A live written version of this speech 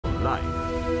Live.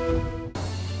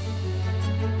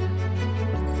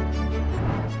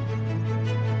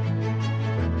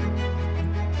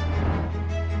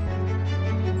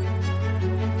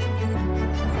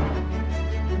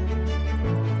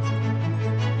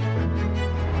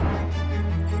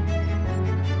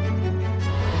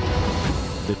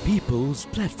 The People's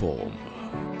Platform.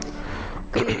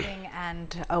 Good evening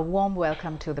and a warm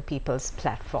welcome to the People's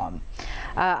Platform.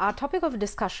 Our topic of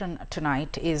discussion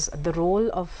tonight is the role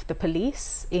of the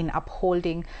police in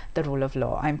upholding the rule of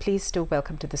law. I'm pleased to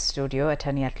welcome to the studio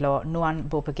Attorney at Law Nuwan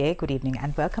Bopage. Good evening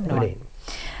and welcome, Nuwan. Good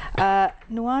evening.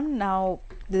 Nuwan, now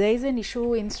there is an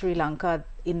issue in Sri Lanka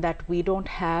in that we don't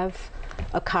have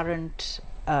a current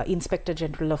Inspector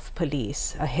General of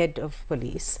Police, a head of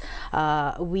police.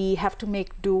 We have to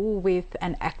make do with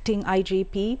an acting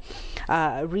IGP.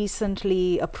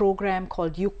 Recently, a program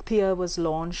called Yuktiya was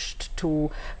launched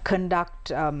to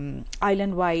conduct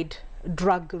island-wide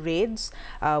drug raids.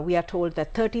 We are told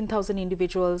that 13,000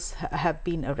 individuals have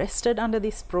been arrested under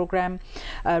this program.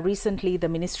 Recently, the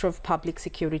Minister of Public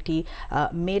Security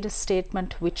made a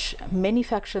statement which many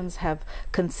factions have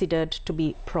considered to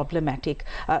be problematic.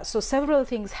 So several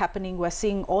things happening. We're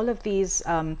seeing all of these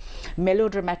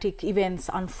melodramatic events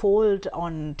unfold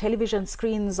on television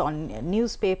screens, on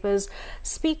newspapers.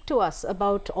 Speak to us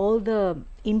about all the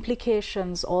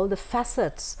implications, all the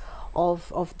facets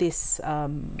of this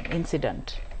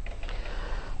incident.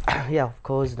 Yeah, of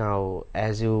course. Now,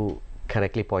 as you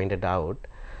correctly pointed out,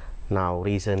 now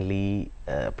recently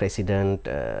President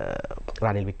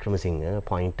Ranil Wickremesinghe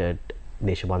appointed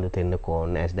Deshabandhu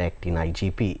Tennakon as the acting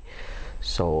IGP.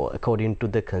 So according to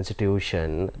the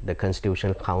Constitution, the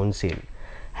Constitutional Council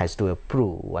has to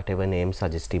approve whatever name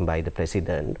suggested by the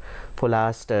President. For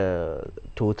last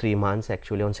 2-3 months,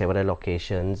 actually on several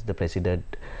occasions, the President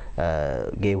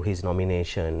gave his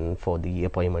nomination for the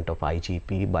appointment of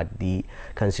IGP, but the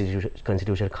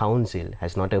Constitutional Council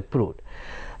has not approved.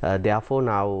 Therefore,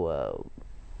 now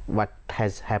what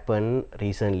has happened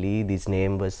recently, this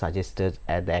name was suggested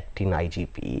as the acting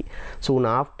IGP. Soon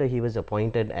after he was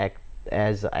appointed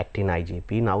as acting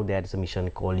IGP, now there is a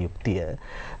mission called Yuktiya.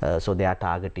 So they are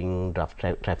targeting drug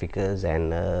traffickers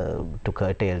and to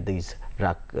curtail this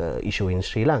drug issue in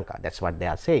Sri Lanka. That's what they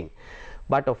are saying.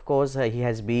 But of course, he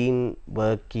has been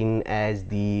working as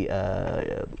the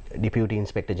Deputy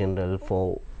Inspector General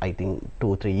for, I think,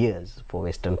 2-3 years for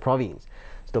Western Province.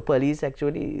 So the police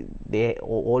actually, they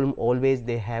always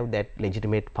they have that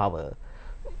legitimate power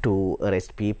to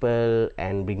arrest people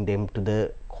and bring them to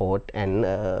the court and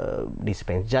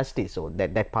dispense justice. So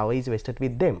that power is vested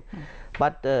with them.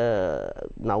 But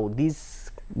now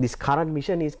this current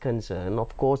mission is concerned,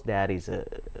 of course there is a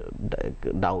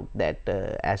doubt that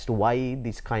as to why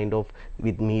this kind of,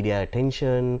 with media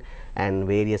attention and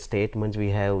various statements we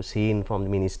have seen from the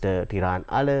Minister Tiran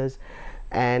Alas,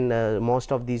 and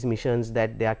most of these missions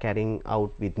that they are carrying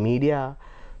out with media,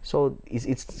 so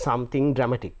it's something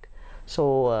dramatic.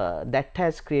 So that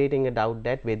has creating a doubt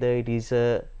that whether it is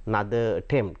another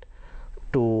attempt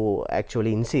to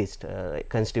actually insist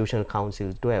Constitutional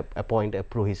Council to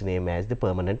approve his name as the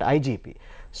permanent IGP.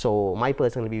 So my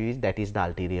personal view is that is the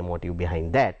ulterior motive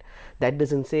behind that. That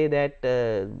doesn't say that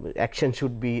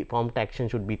prompt action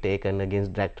should be taken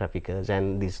against drug traffickers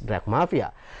and this drug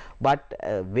mafia, but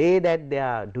way that they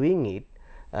are doing it,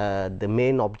 the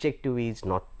main objective is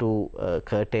not to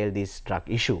curtail this drug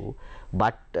issue,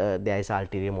 but there is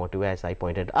ulterior motive, as I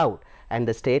pointed out. And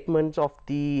the statements of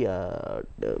the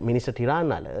Minister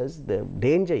Tiran Alas, the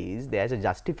danger is there is a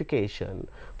justification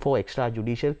for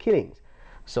extrajudicial killings.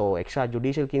 So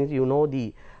extrajudicial killings, you know,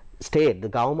 the state, the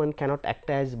government cannot act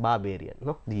as barbarian.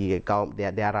 No,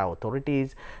 there are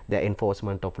authorities. The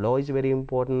enforcement of law is very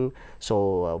important.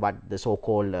 So what the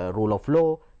so-called rule of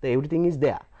law, everything is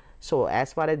there. So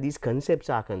as far as these concepts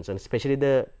are concerned, especially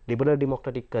the liberal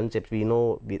democratic concepts, we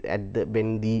know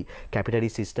when the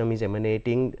capitalist system is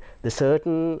emanating, the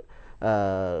certain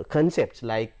concepts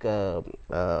like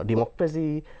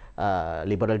democracy,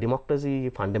 liberal democracy,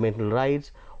 fundamental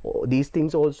rights, these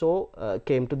things also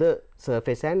came to the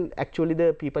surface, and actually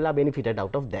the people are benefited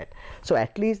out of that. So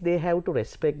at least they have to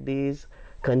respect these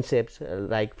concepts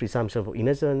like presumption of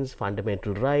innocence,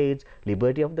 fundamental rights,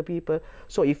 liberty of the people.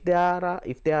 So if they are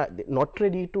not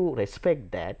ready to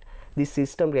respect that, this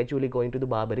system gradually going to the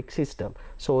barbaric system.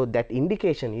 So that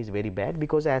indication is very bad,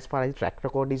 because as far as track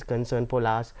record is concerned for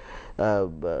last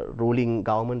ruling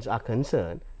governments are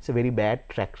concerned, it's a very bad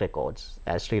track records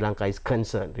as Sri Lanka is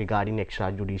concerned regarding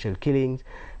extrajudicial killings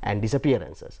and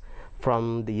disappearances.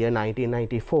 From the year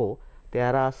 1994,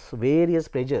 there are various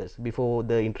pressures before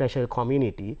the international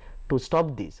community to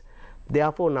stop this.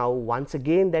 Therefore, now once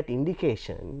again that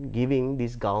indication giving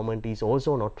this government is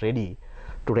also not ready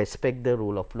to respect the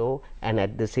rule of law and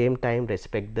at the same time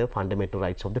respect the fundamental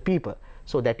rights of the people.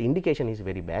 So that indication is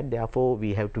very bad. Therefore,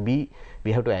 we have to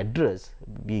address,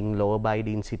 being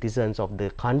law-abiding citizens of the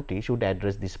country should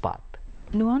address this part.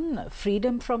 Nuwan,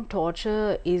 freedom from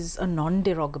torture is a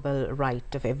non-derogable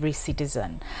right of every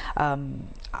citizen.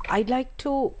 I'd like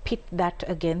to pit that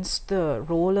against the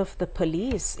role of the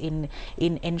police in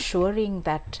ensuring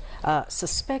that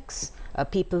suspects,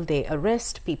 people they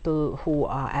arrest, people who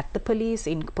are at the police,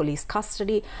 in police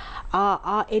custody,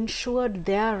 are ensured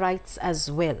their rights as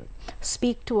well.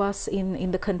 Speak to us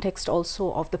in the context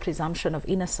also of the presumption of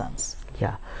innocence.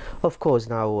 Yeah, of course.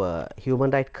 Now,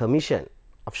 Human Rights Commission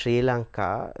of Sri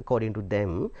Lanka, according to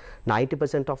them,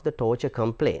 90% of the torture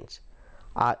complaints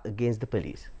are against the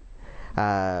police,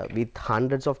 with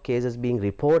hundreds of cases being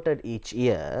reported each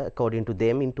year. According to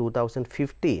them, in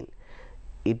 2015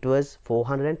 it was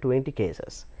 420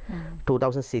 cases,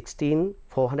 2016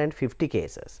 450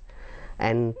 cases,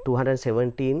 and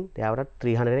 2017 there were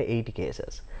 380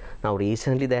 cases. Now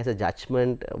recently there's a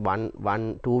judgment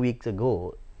 2 weeks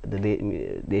ago. The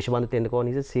Deshabandhu Tendakon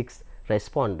is a sixth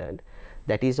respondent.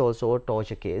 That is also a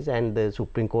torture case, and the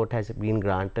Supreme Court has been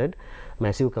granted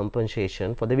massive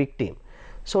compensation for the victim.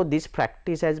 So this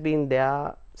practice has been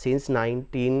there since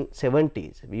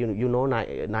 1970s. You know,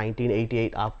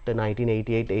 1988, after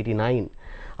 1988-89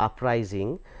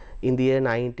 uprising, in the year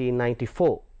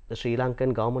 1994, the Sri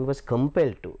Lankan government was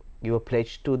compelled to give a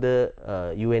pledge to the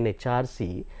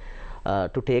UNHRC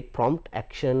to take prompt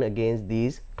action against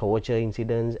these torture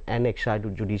incidents and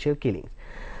extrajudicial killings.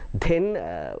 Then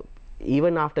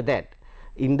even after that,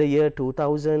 in the year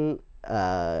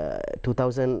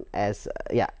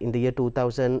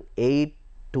 2008,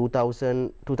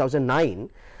 2009,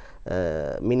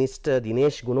 Minister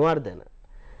Dinesh Gunawardena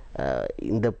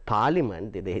in the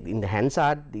parliament, in the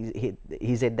Hansard,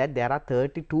 he said that there are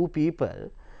 32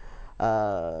 people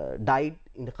died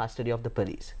in the custody of the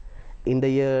police. In the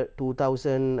year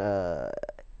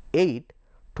 2008,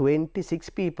 26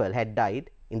 people had died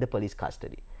in the police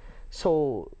custody.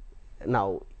 So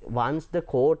now, once the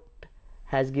court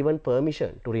has given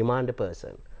permission to remand a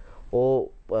person, or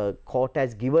court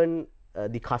has given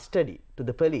the custody to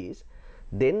the police,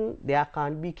 then there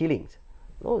can't be killings.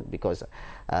 No, because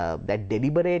that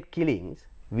deliberate killings,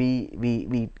 we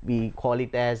call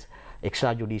it as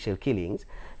extrajudicial killings.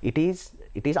 It is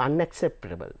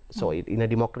unacceptable. So in a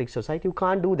democratic society, you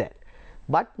can't do that.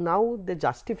 But now the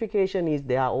justification is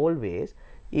there always.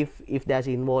 If there's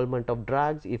involvement of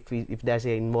drugs, if there's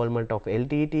an involvement of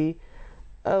LTT,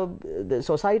 the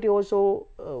society also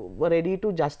were ready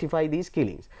to justify these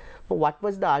killings. But what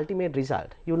was the ultimate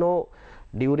result? You know,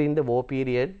 during the war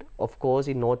period, of course,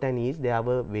 in North and East, there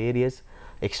were various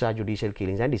extrajudicial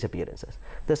killings and disappearances.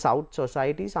 The South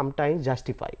society sometimes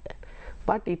justified that.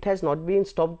 But it has not been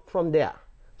stopped from there.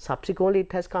 Subsequently,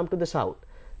 it has come to the South.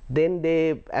 Then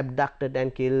they abducted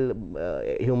and killed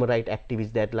human rights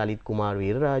activists that Lalit Kumar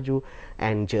Veeraraju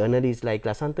and journalists like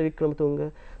Lasantha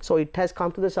Wickramatunge. So it has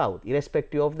come to the South,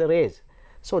 irrespective of the race.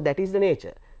 So that is the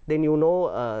nature. Then you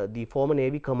know, the former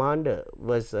Navy commander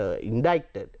was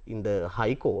indicted in the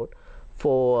High Court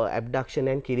for abduction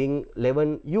and killing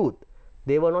 11 youth.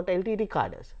 They were not LTT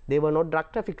cadres. They were not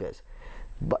drug traffickers.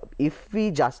 But if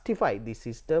we justify this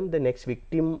system, the next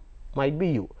victim might be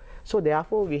you. So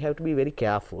therefore, we have to be very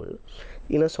careful.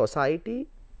 In a society,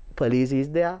 police is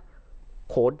there,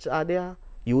 courts are there,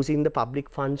 using the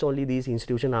public funds only these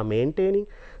institutions are maintaining.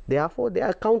 Therefore, their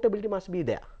accountability must be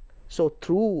there. So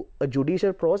through a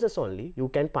judicial process only, you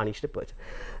can punish the person.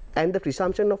 And the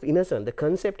presumption of innocence, the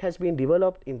concept has been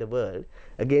developed in the world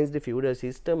against the feudal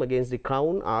system, against the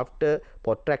crown, after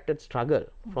protracted struggle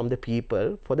from the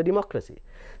people for the democracy.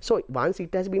 So once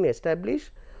it has been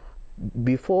established,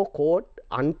 before court,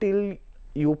 until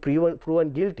you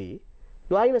proven guilty,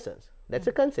 you are innocent. That's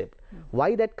a concept.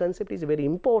 Why that concept is very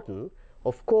important?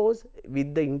 Of course,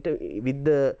 with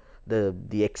the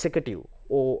executive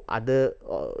or other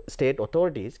state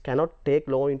authorities cannot take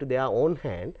law into their own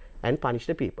hand and punish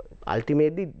the people.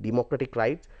 Ultimately, democratic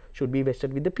rights should be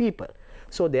vested with the people.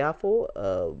 So therefore,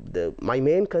 my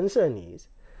main concern is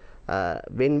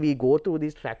when we go through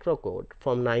this track record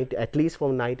from at least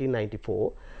from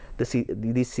 1994.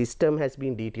 This system has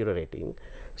been deteriorating,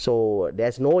 so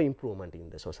there's no improvement in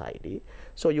the society.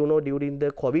 So you know, during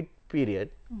the COVID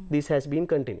period, this has been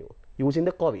continued using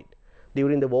the COVID.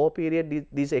 During the war period,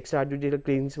 these extrajudicial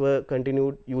killings were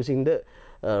continued using the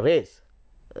race,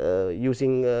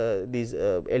 using this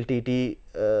LTT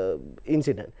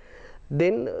incident.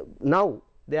 Then now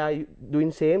they are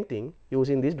doing same thing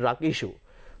using this drug issue.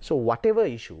 So whatever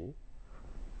issue,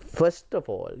 first of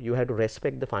all, you have to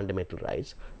respect the fundamental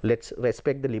rights. Let's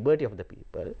respect the liberty of the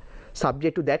people.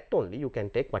 Subject to that only, you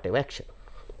can take whatever action.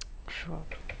 Sure.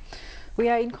 We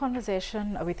are in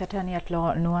conversation with Attorney at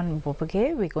Law Nuwan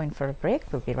Bopage. We're going for a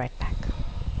break. We'll be right back.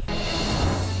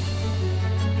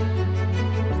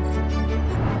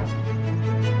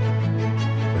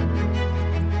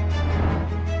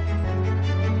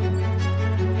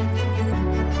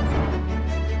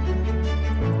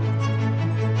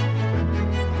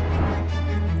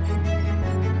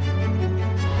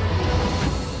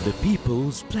 The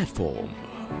People's Platform.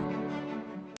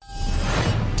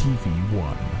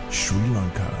 TV1, Sri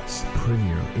Lanka's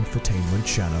premier infotainment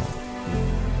channel.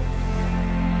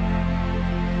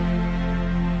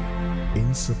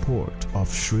 In support of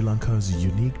Sri Lanka's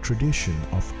unique tradition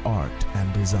of art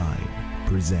and design,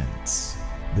 presents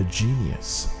The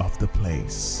Genius of the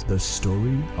Place, the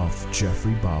story of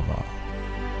Jeffrey Bava,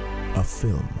 a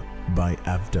film by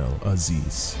Abdel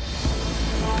Aziz.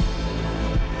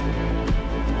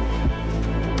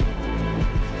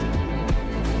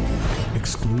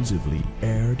 Exclusively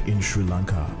aired in Sri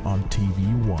Lanka on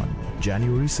TV1,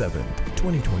 January 7th,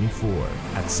 2024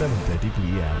 at 7:30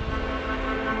 p.m.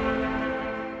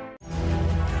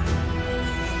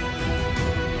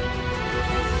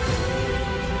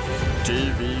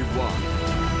 TV1.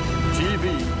 TV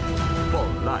for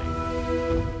life.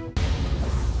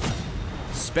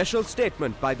 Special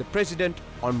statement by the President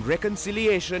on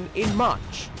reconciliation in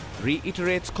March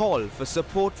reiterates call for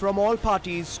support from all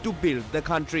parties to build the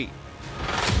country.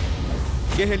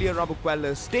 Gehelia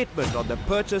Rabukwalla's statement on the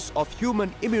purchase of human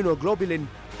immunoglobulin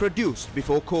produced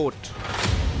before court.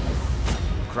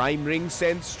 Crime ring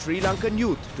sends Sri Lankan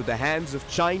youth to the hands of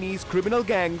Chinese criminal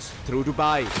gangs through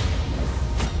Dubai.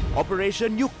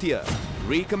 Operation Yuktia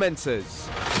recommences.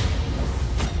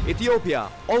 Ethiopia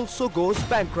also goes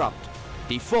bankrupt,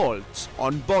 defaults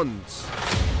on bonds.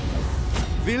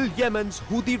 Will Yemen's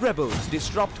Houthi rebels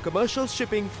disrupt commercial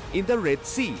shipping in the Red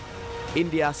Sea?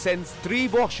 India sends 3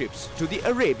 warships to the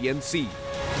Arabian Sea.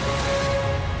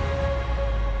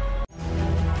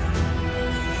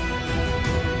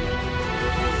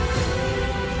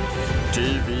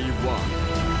 TV1.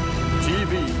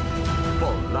 TV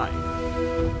for life.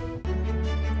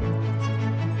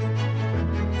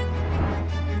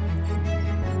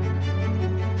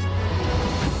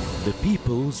 The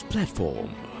People's Platform.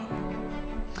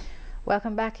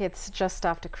 Welcome back. It's just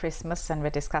after Christmas and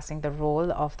we're discussing the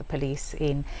role of the police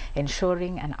in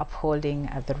ensuring and upholding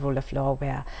the rule of law.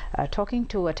 We're talking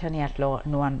to Attorney at Law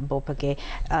Nuwan Bopage.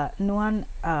 Nuwan,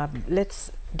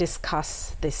 let's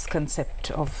discuss this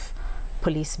concept of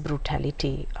police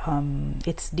brutality.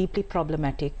 It's deeply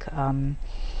problematic,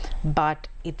 but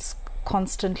it's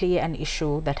constantly an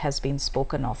issue that has been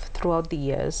spoken of throughout the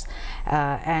years,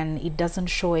 and it doesn't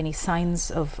show any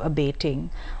signs of abating.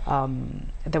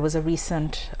 There was a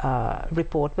recent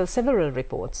report, well, several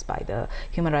reports by the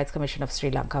Human Rights Commission of Sri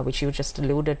Lanka, which you just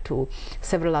alluded to,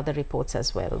 several other reports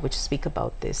as well, which speak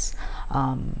about this.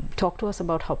 Talk to us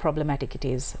about how problematic it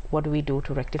is. What do we do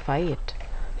to rectify it?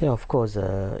 Yeah, of course,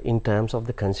 in terms of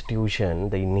the constitution,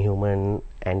 the inhuman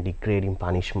and degrading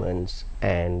punishments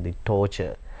and the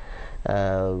torture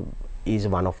is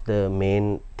one of the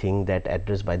main thing that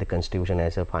addressed by the constitution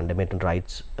as a fundamental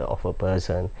rights of a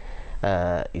person,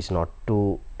 is not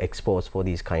to expose for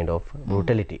these kind of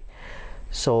brutality.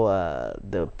 So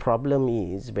the problem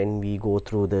is when we go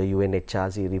through the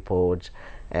UNHRC reports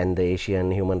and the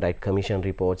Asian Human Rights Commission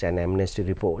reports and Amnesty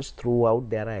reports,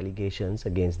 throughout there are allegations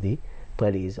against the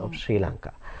police of Sri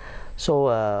Lanka.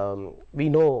 So we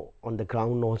know on the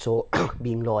ground also,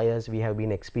 being lawyers, we have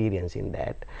been experiencing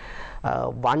that.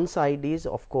 One side is,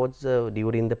 of course,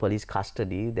 during the police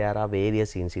custody, there are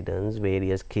various incidents,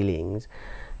 various killings,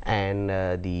 and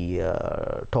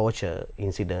the torture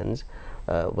incidents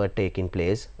were taking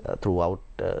place throughout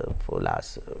for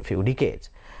last few decades.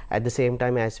 At the same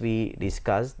time, as we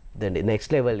discussed, the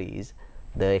next level is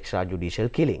the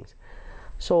extrajudicial killings.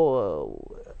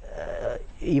 So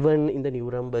even in the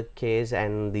Nuremberg case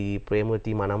and the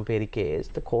Premurti Manamperi case,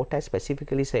 the court has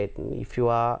specifically said if you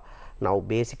are now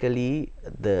basically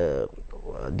the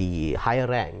higher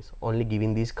ranks only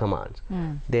giving these commands,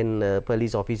 then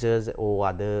police officers or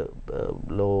other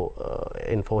law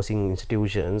enforcing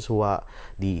institutions who are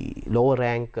the lower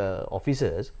rank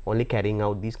officers only carrying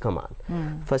out these commands.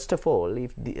 First of all,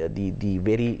 if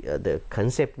the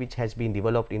concept which has been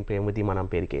developed in Premurti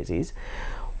Manamperi case is,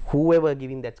 whoever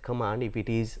giving that command, if it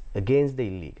is against the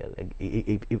illegal,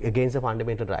 if against the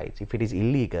fundamental rights, if it is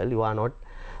illegal, you are not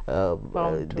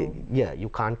you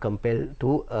can't compel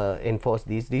to enforce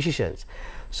these decisions.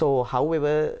 So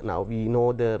however, now we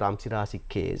know the Sirasa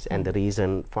case and the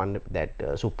reason for that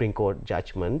Supreme Court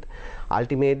judgment.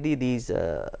 Ultimately, these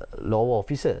law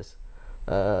officers,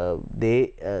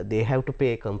 they have to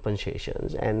pay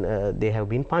compensations, and they have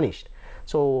been punished.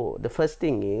 So the first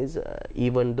thing is,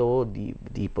 even though the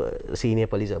senior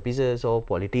police officers or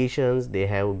politicians, they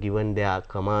have given their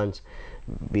commands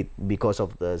because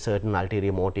of the certain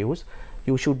ulterior motives,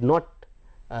 you should not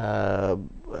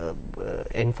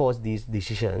enforce these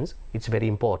decisions. It's very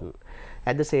important.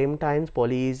 At the same time,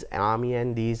 police, army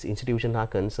and these institutions are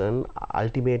concerned,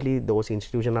 ultimately those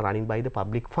institutions are running by the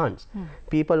public funds.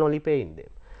 People only pay in them.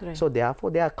 Right. So therefore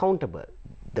they are accountable.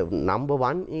 The number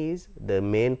one is the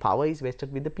main power is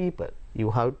vested with the people.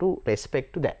 You have to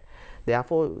respect to that.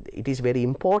 Therefore it is very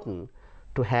important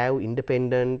to have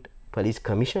independent police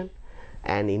commission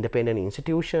and independent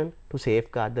institution to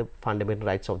safeguard the fundamental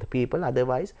rights of the people.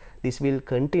 Otherwise this will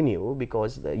continue,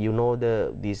 because you know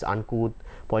this uncouth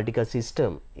political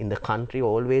system in the country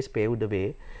always paved the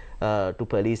way to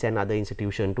police and other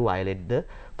institutions to violate the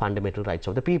fundamental rights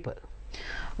of the people.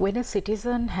 When a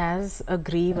citizen has a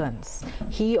grievance,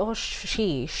 he or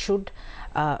she should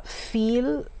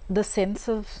feel the sense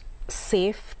of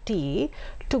safety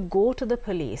to go to the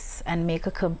police and make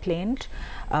a complaint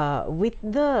with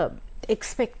the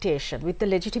expectation, with the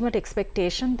legitimate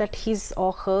expectation that his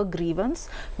or her grievance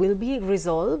will be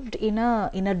resolved in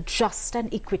a just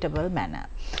and equitable manner.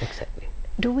 Exactly.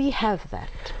 Do we have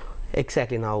that?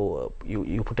 Exactly. Now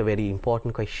you put a very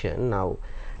important question. Now,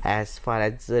 as far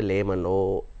as the layman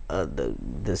or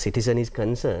the citizen is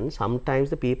concerned, sometimes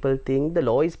the people think the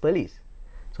law is police.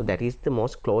 So that is the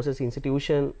most closest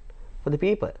institution for the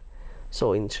people.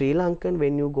 So in Sri Lanka,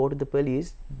 when you go to the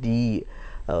police,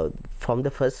 from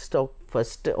the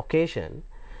first occasion,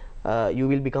 you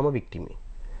will become a victim.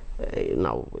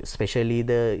 Now, especially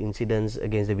the incidents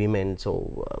against the women,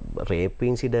 so rape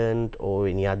incident or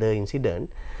any other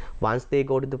incident, once they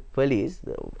go to the police,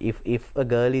 if a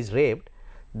girl is raped,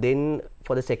 then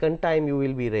for the second time you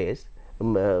will be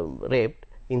raped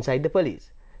inside the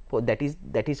police. So that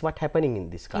is what happening in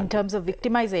this country. In terms of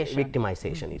victimization.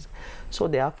 Victimization is. So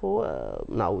therefore,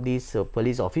 now these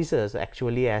police officers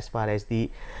actually, as far as the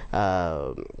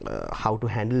how to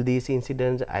handle these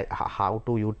incidents, how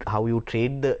you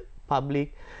treat the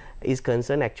public is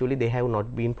concerned, actually they have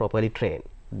not been properly trained.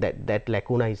 That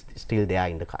lacuna is still there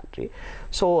in the country.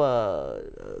 So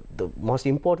the most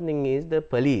important thing is the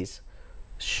police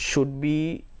should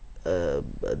be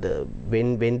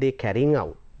when they carrying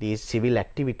out these civil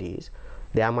activities,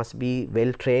 there must be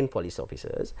well-trained police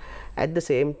officers. At the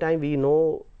same time, we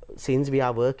know, since we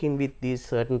are working with these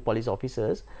certain police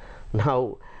officers,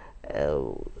 now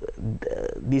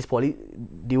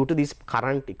due to this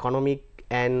current economic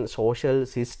and social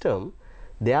system,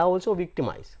 they are also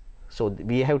victimized. So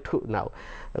we have to, now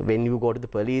when you go to the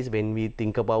police, when we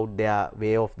think about their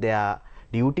way of their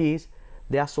duties,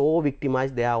 they are so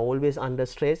victimized, they are always under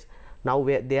stress. Now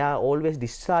they are always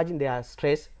discharging their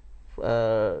stress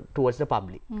towards the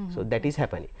public. So that is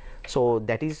happening. So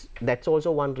that's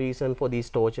also one reason for this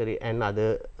torture and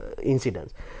other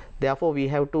incidents. Therefore we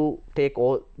have to take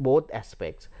both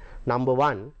aspects. Number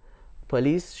one,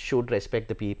 police should respect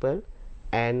the people,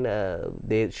 and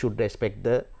they should respect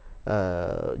the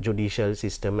judicial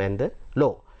system and the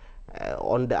law.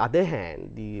 On the other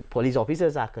hand, the police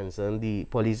officers are concerned,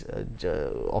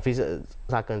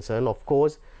 of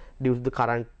course, due to the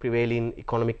current prevailing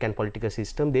economic and political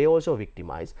system, they also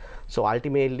victimized. So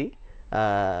ultimately,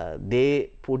 they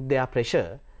put their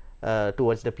pressure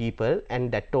towards the people,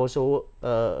 and that also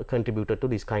contributed to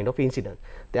this kind of incident.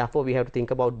 Therefore, we have to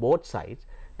think about both sides,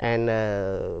 and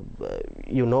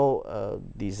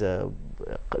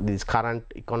this current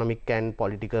economic and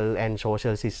political and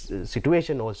social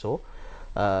situation also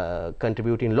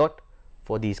contributing a lot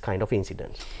for these kind of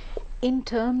incidents. In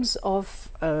terms of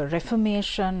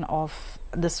reformation of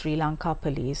the Sri Lanka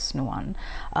police, Nuwan,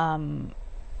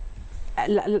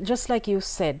 just like you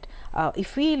said,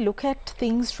 if we look at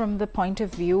things from the point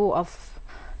of view of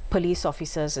police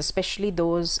officers, especially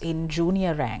those in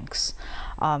junior ranks,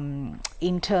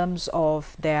 in terms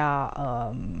of their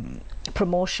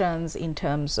promotions, in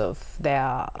terms of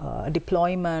their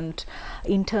deployment,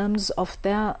 in terms of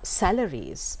their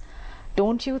salaries,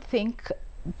 don't you think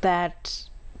that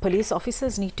police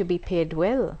officers need to be paid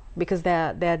well, because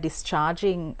they're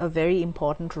discharging a very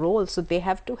important role? So they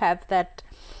have to have that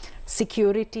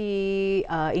security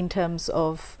in terms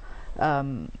of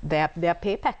their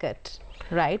pay packet.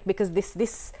 right? Because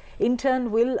this in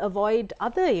turn will avoid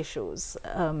other issues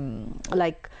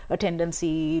like a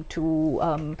tendency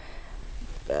to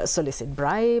solicit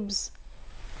bribes.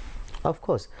 Of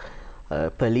course,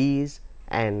 police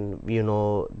and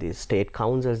the state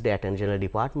councils, the attorney general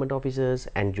department officers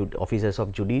and officers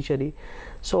of judiciary.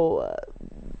 So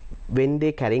when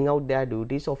they carrying out their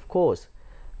duties, of course,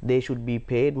 they should be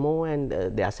paid more and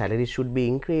their salaries should be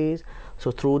increased.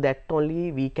 So through that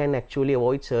only we can actually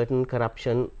avoid certain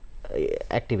corruption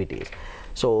activities.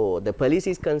 So the police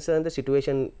is concerned, the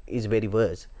situation is very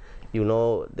worse.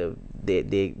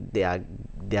 They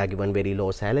are given very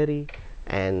low salary,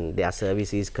 and their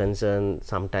service is concerned,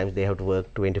 sometimes they have to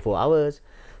work 24 hours.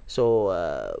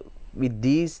 So with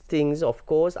these things, of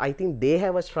course, I think they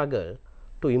have a struggle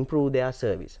to improve their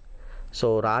service.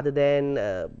 So rather than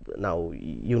now,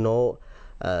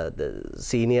 the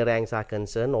senior ranks are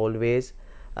concerned, always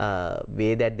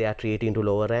way that they are treating to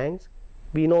lower ranks,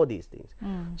 we know these things.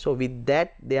 So with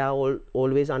that, they are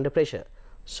always under pressure.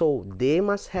 So they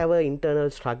must have an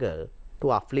internal struggle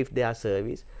to uplift their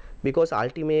service, because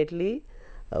ultimately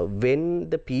when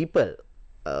the people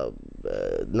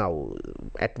now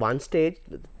at one stage,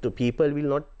 the people will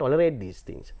not tolerate these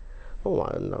things.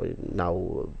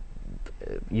 When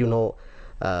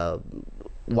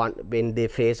they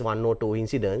face 1 or 2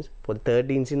 incidents, for the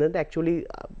third incident, actually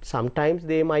sometimes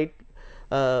they might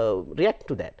react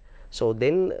to that. So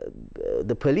then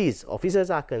the police officers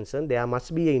are concerned, there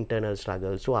must be an internal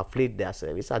struggle to uplift their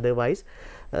service, otherwise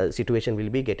situation will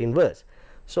be getting worse.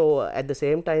 So at the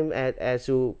same time, as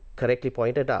you correctly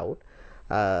pointed out,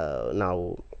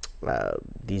 now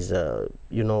the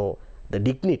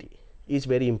dignity is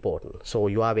very important. So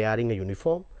you are wearing a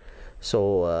uniform,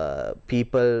 so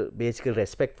people basically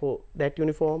respect for that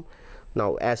uniform.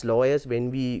 Now as lawyers,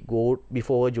 when we go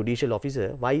before a judicial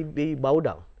officer, why we bow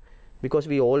down? Because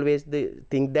we always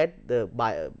think that the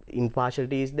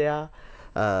impartiality is there,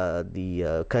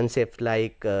 the concept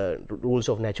like rules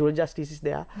of natural justice is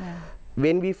there. Yeah.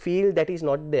 When we feel that is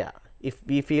not there, if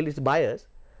we feel it's biased,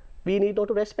 we need not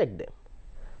to respect them.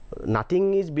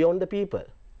 Nothing is beyond the people.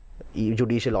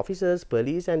 Judicial officers,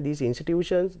 police and these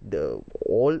institutions,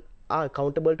 all are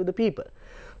accountable to the people.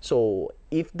 So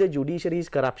if the judiciary is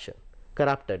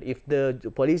corrupted, if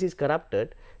the police is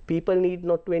corrupted, people need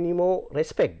not to anymore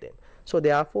respect them. So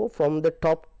therefore, from the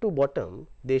top to bottom,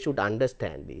 they should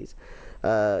understand this.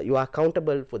 You are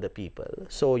accountable for the people.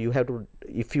 So you have to,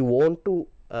 if you want to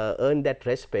earn that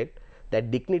respect, that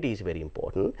dignity is very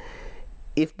important.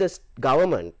 If the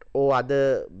government or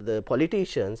the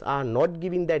politicians are not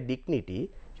giving that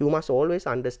dignity, you must always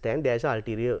understand there is an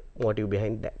ulterior motive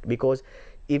behind that. Because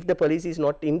if the police is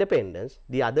not independent,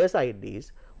 the other side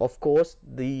is, of course,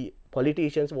 the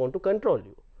politicians want to control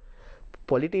you.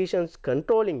 Politicians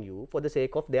controlling you for the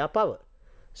sake of their power.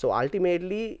 So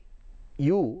ultimately,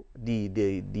 you,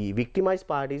 the victimized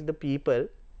party is the people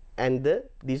and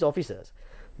these officers.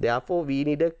 Therefore, we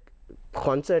need a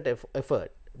concerted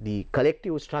effort, the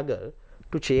collective struggle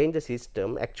to change the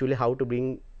system, actually how to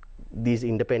bring these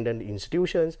independent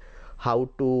institutions, how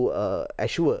to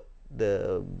assure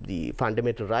the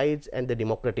fundamental rights and the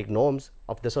democratic norms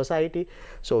of the society.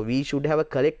 So we should have a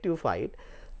collective fight.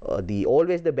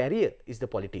 Always the barrier is the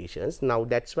politicians. Now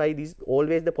that's why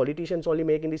always the politicians only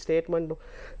making this statement.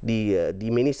 The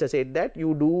minister said that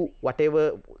you do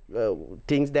whatever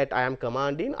things that I am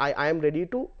commanding, I am ready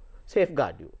to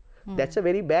safeguard you. That's a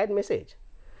very bad message.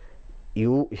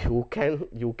 You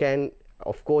can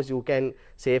of course you can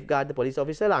safeguard the police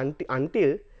officer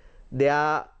until they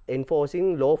are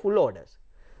enforcing lawful orders.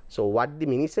 So what the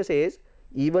minister says,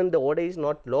 even the order is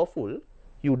not lawful,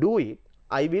 you do it,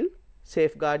 I will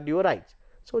safeguard your rights.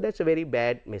 So that's a very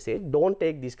bad message. Don't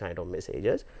take these kind of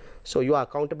messages. So you are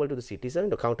accountable to the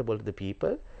citizen, accountable to the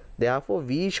people. Therefore,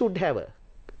 we should have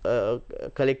a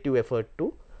collective effort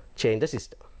to change the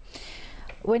system.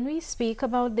 When we speak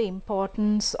about the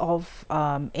importance of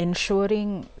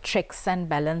ensuring checks and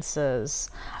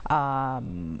balances,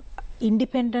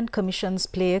 independent commissions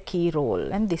play a key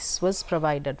role, and this was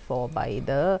provided for by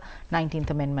the 19th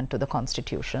Amendment to the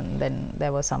Constitution. Then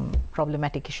there were some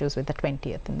problematic issues with the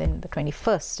 20th, and then the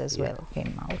 21st as well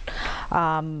came out.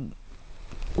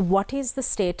 What is the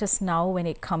status now when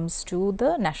it comes to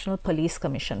the National Police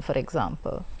Commission, for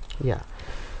example? Yeah.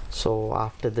 So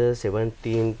after the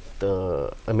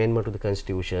 17th Amendment to the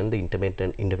Constitution, the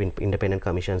independent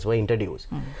commissions were introduced.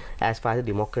 As far as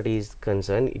democracy is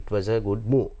concerned, it was a good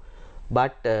move.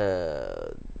 But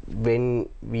when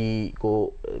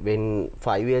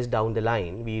 5 years down the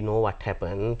line, we know what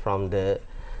happened from the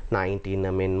 19th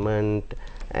Amendment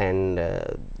and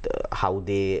how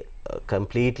they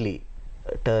completely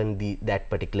turned that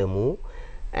particular move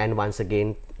and once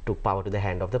again took power to the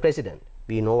hand of the president.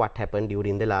 We know what happened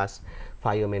during the last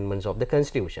 5 amendments of the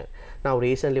constitution. Now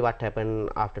recently what happened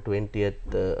after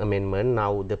 20th amendment,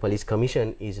 now the police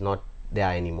commission is not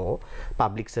there anymore.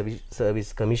 Public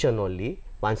service commission only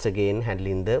once again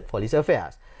handling the police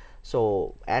affairs.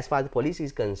 So as far as the police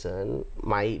is concerned,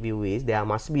 my view is there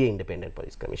must be an independent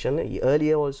police commission.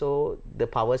 Earlier also the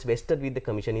powers vested with the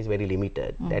commission is very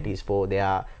limited. That is for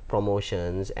their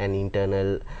promotions and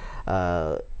internal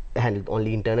handle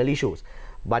only internal issues,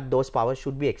 but those powers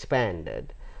should be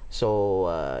expanded.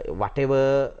 So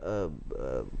whatever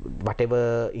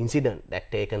incident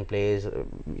that taken place,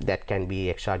 that can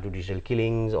be extrajudicial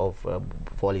killings of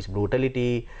police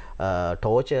brutality,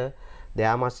 torture,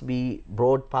 there must be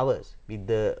broad powers with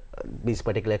this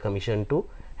particular commission to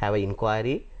have an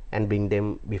inquiry and bring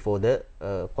them before the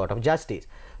court of justice.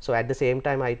 So at the same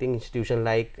time, I think institutions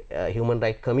like human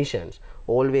rights commissions,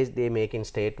 always they make in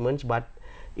statements, but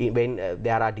when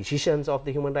there are decisions of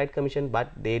the Human Rights Commission,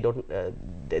 but they don't,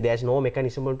 there's no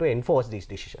mechanism to enforce these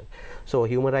decisions. So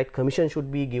Human Rights Commission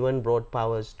should be given broad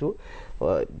powers to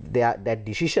that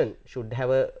decision should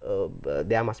have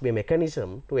there must be a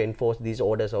mechanism to enforce these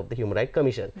orders of the Human Rights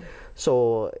Commission.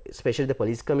 So especially the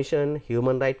Police Commission,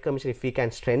 Human Rights Commission, if we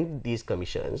can strengthen these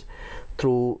commissions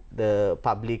through the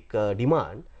public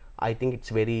demand, I think it's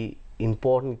very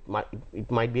important.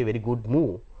 It might be a very good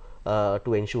move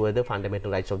to ensure the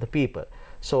fundamental rights of the people.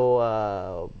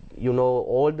 So you know,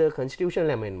 all the constitutional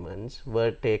amendments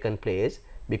were taken place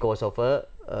because of a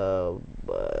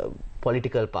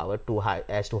political power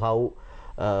as to how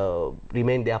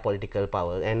remain their political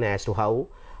power and as to how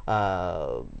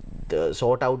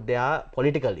sort out their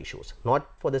political issues,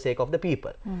 not for the sake of the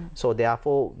people. So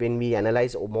therefore, when we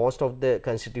analyze most of the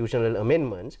constitutional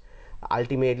amendments,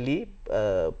 ultimately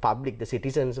the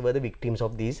citizens were the victims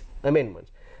of these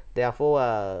amendments.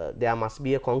 Therefore, there must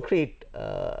be a concrete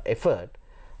effort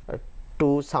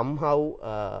to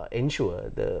somehow ensure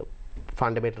the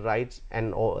fundamental rights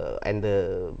and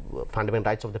the fundamental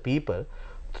rights of the people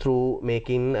through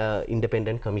making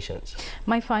independent commissions.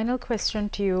 My final question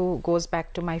to you goes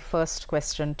back to my first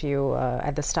question to you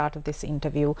at the start of this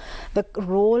interview. The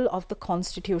role of the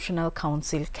Constitutional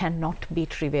Council cannot be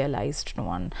trivialized,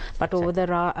 Nuwan, but over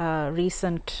the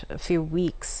recent few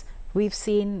weeks, we've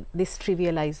seen this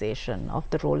trivialization of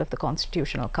the role of the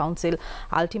Constitutional Council.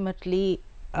 Ultimately,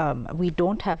 we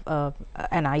don't have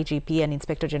an IGP, an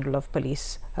Inspector General of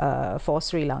Police for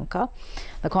Sri Lanka.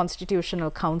 The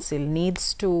Constitutional Council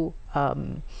needs to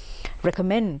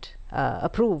recommend,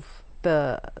 approve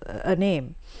a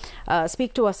name.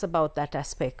 Speak to us about that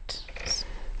aspect.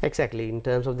 Exactly. In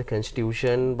terms of the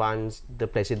Constitution, once the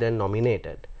President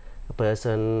nominated a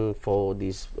person for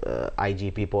this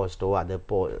IGP post or other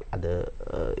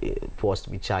posts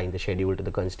which are in the schedule to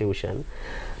the Constitution,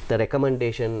 the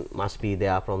recommendation must be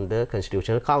there from the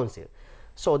Constitutional Council.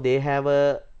 So they have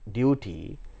a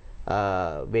duty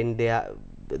when they are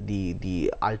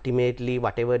the ultimately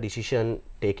whatever decision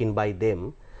taken by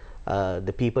them,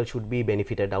 the people should be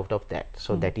benefited out of that.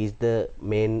 So that is the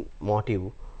main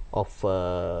motive of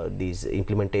this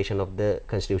implementation of the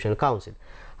Constitutional Council.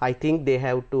 I think they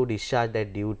have to discharge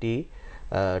that duty,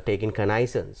 taking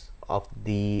cognizance of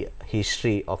the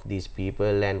history of these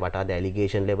people and what are the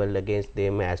allegation level against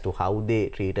them as to how they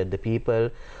treated the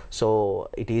people. So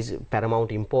it is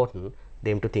paramount important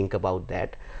them to think about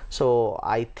that. So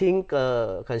I think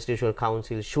Constitutional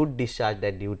Council should discharge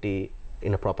that duty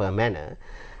in a proper manner,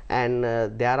 and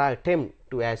there are attempts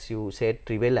to, as you said,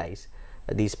 trivialize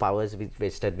these powers which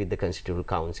vested with the Constitutional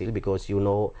Council, because you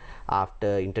know,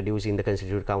 after introducing the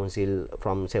Constitutional Council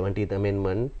from 17th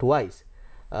Amendment twice,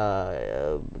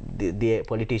 the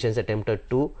politicians attempted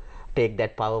to take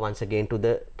that power once again to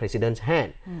the President's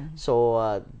hand.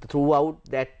 So throughout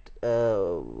that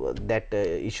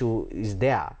issue is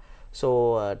there.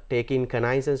 So taking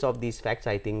cognizance of these facts,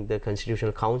 I think the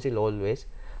Constitutional Council always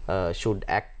should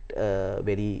act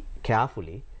very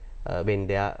carefully when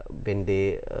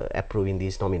they approving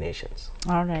these nominations.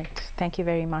 All right, thank you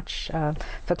very much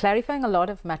for clarifying a lot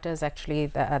of matters actually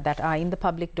that are in the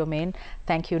public domain.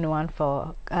 Thank you, Nuwan,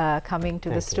 for coming to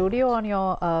the studio on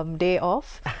your day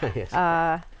off. Yes.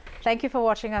 Thank you for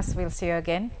watching us. We'll see you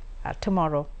again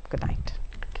tomorrow. Good night.